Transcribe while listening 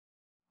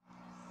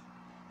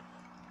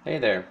Hey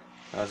there,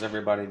 how's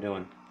everybody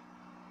doing?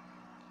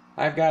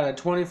 I've got a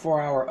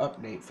 24-hour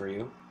update for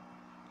you.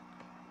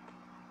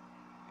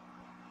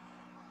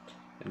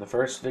 In the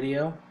first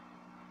video,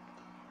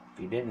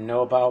 if you didn't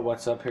know about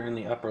what's up here in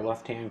the upper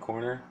left-hand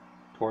corner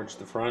towards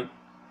the front,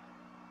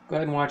 go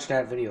ahead and watch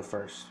that video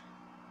first.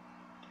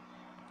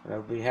 But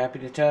I'll be happy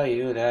to tell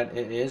you that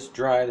it is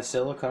dry, the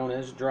silicone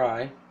is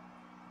dry,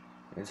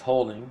 it's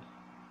holding,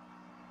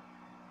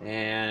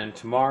 and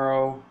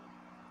tomorrow,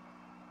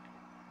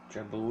 which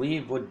I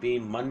believe would be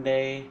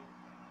Monday,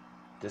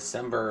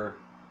 December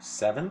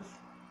 7th,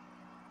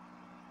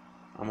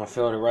 I'm going to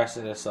fill the rest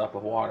of this up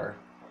with water.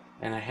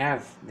 And I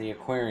have the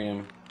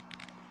aquarium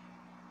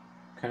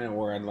kind of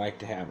where I'd like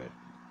to have it.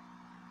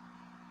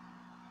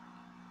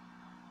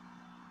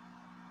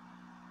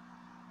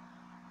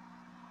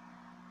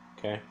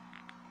 Okay?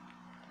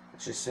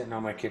 It's just sitting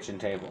on my kitchen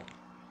table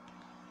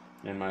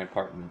in my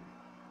apartment.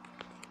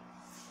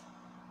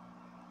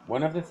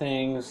 One of the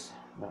things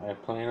that I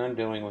plan on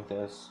doing with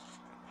this...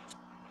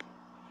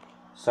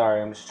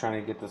 Sorry, I'm just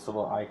trying to get this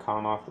little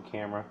icon off the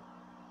camera.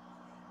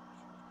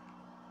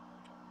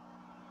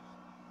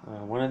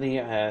 One of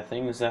the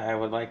things that I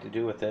would like to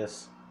do with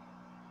this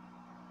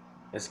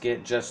is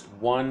get just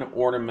one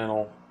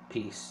ornamental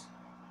piece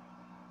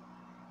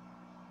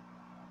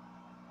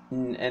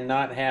and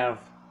not have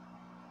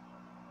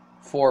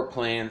 4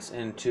 plants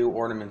and 2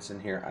 ornaments in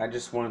here. I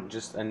just want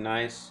just a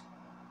nice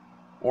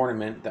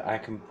ornament that I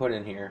can put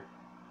in here.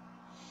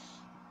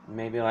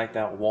 Maybe like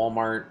that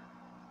Walmart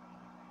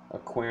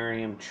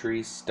aquarium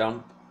tree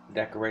stump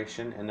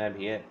decoration, and that'd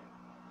be it.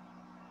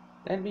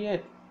 That'd be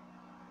it.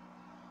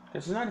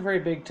 It's not a very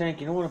big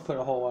tank. You don't want to put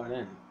a whole lot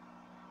in.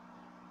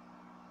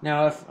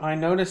 Now, if I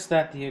notice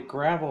that the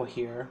gravel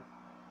here,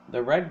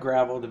 the red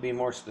gravel to be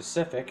more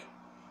specific,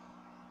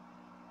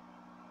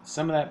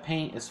 some of that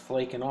paint is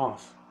flaking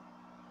off.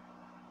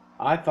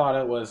 I thought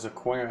it was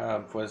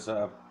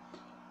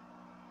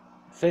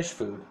fish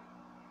food,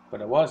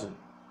 but it wasn't.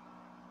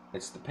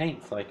 It's the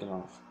paint flaking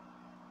off.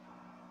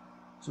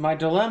 So my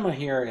dilemma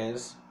here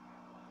is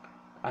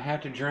I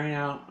have to drain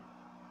out.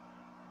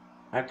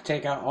 I have to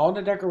take out all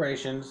the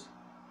decorations,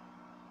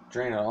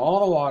 drain out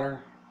all the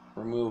water,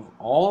 remove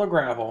all the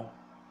gravel,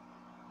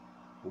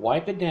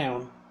 wipe it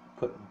down,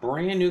 put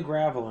brand new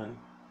gravel in,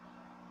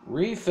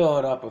 refill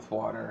it up with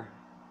water,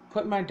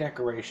 put my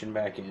decoration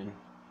back in,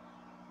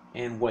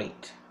 and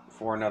wait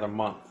for another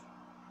month.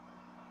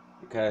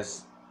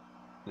 Because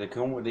the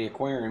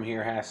aquarium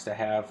here has to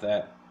have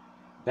that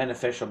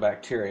beneficial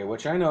bacteria,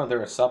 which I know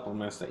there are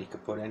supplements that you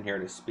could put in here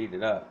to speed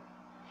it up.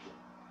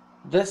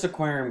 This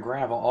aquarium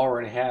gravel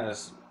already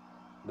has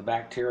the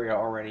bacteria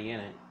already in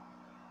it.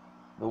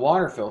 The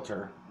water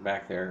filter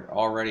back there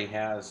already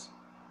has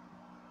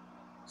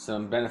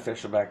some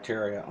beneficial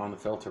bacteria on the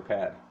filter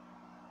pad.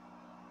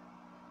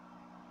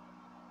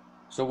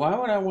 So why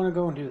would I want to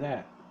go and do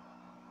that?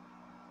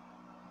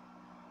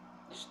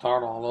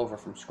 Start all over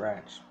from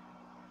scratch.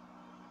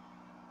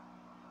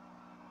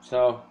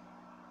 So,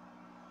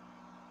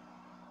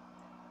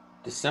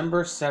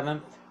 December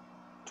 7th,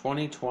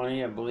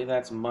 2020, I believe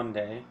that's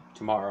Monday,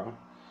 tomorrow,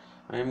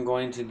 I am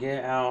going to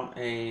get out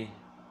a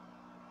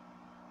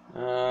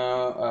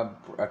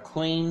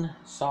clean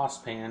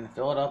saucepan,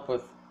 fill it up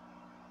with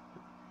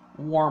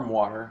warm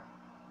water,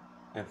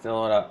 and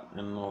fill it up,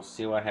 and we'll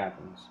see what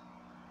happens.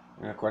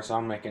 And of course, I'll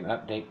make an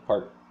update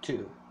part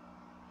 2.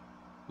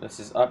 This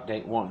is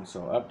update 1,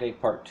 so update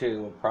part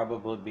 2 will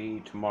probably be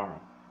tomorrow.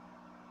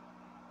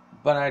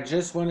 But I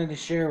just wanted to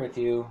share with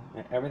you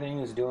that everything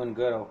is doing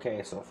good,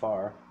 okay so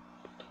far.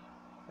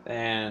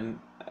 And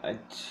I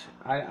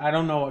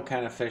don't know what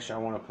kind of fish I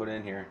want to put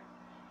in here.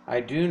 I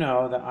do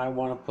know that I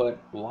want to put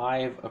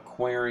live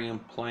aquarium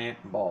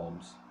plant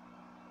bulbs.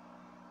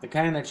 The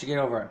kind that you get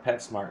over at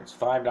PetSmart. It's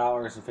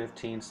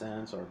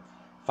 $5.15 or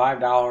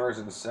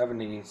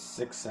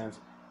 $5.76.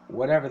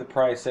 Whatever the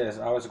price is,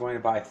 I was going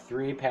to buy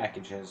 3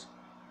 packages.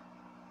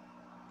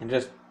 And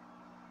just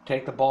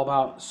take the bulb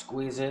out,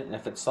 squeeze it, and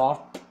if it's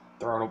soft,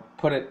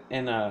 put it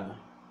in an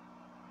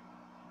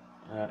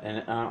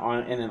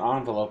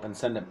envelope and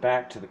send it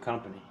back to the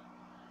company.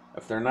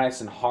 If they're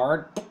nice and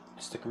hard,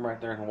 stick them right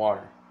there in the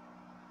water.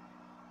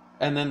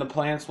 And then the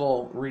plants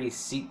will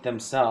reseat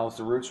themselves.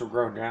 The roots will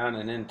grow down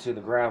and into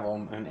the gravel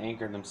and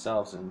anchor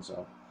themselves in.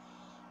 So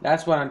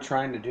that's what I'm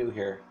trying to do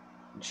here.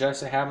 Just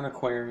to have an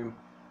aquarium,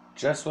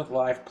 just with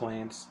live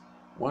plants.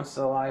 Once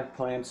the live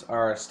plants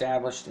are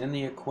established in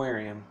the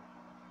aquarium,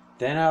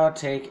 then I'll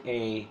take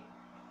a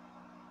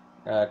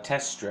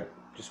test strip,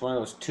 just one of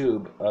those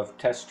tube of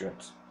test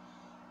strips,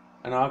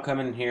 and I'll come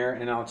in here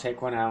and I'll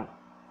take one out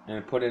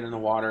and put it in the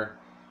water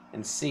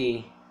and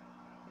see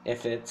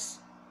if it's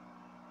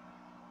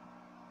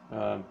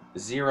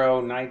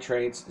 0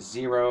 nitrates,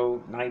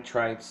 0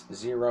 nitrites,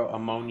 0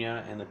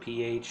 ammonia, and the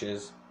pH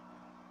is,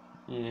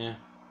 I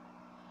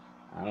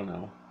don't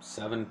know,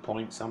 7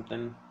 point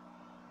something.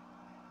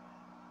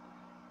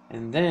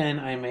 And then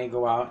I may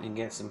go out and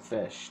get some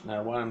fish.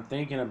 Now what I'm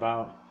thinking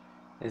about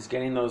is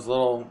getting those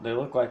little, they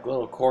look like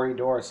little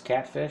Corydoras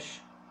catfish.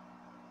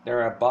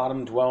 They're a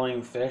bottom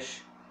dwelling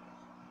fish.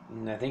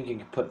 And I think you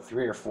could put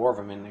 3 or 4 of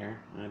them in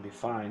there, and it'd be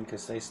fine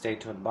because they stay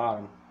to the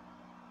bottom.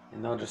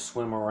 And they'll just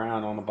swim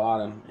around on the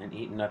bottom and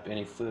eating up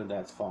any food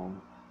that's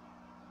fallen.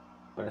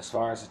 But as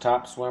far as a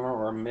top swimmer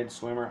or a mid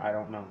swimmer, I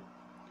don't know.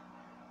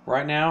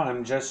 Right now,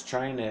 I'm just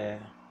trying to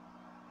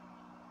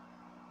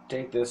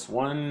take this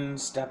one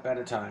step at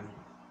a time.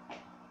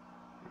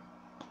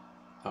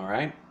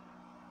 Alright?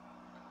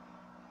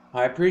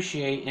 I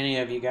appreciate any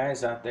of you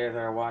guys out there that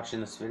are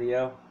watching this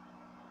video.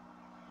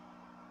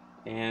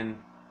 And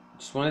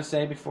just want to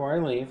say before I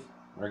leave,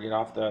 or get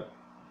off the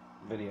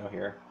video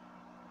here,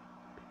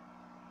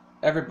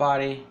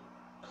 everybody,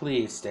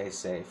 please stay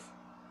safe.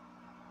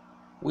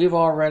 We've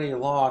already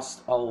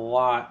lost a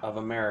lot of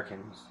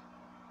Americans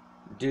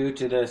due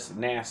to this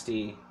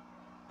nasty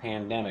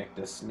pandemic,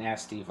 this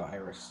nasty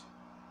virus.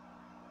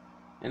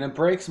 And it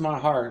breaks my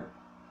heart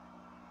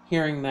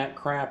hearing that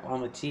crap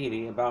on the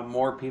TV about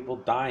more people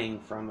dying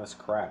from this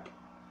crap.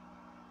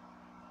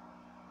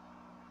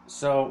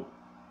 So,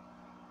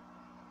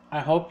 I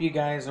hope you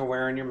guys are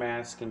wearing your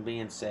mask and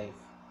being safe.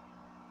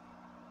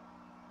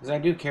 Because I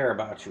do care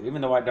about you.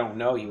 Even though I don't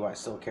know you, I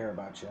still care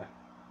about you.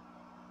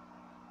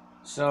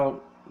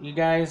 So, you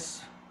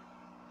guys,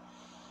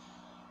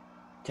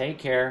 take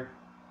care.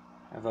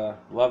 Have a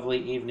lovely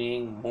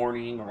evening,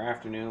 morning, or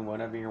afternoon,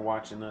 whenever you're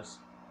watching this.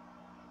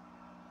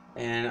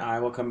 And I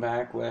will come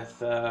back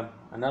with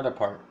another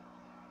part.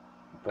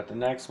 But the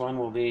next one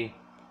will be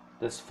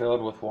this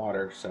filled with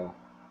water. So,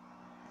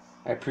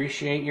 I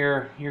appreciate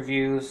your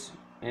views.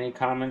 Any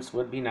comments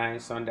would be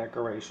nice on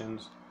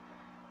decorations.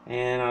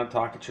 And I'll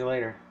talk to you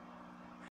later.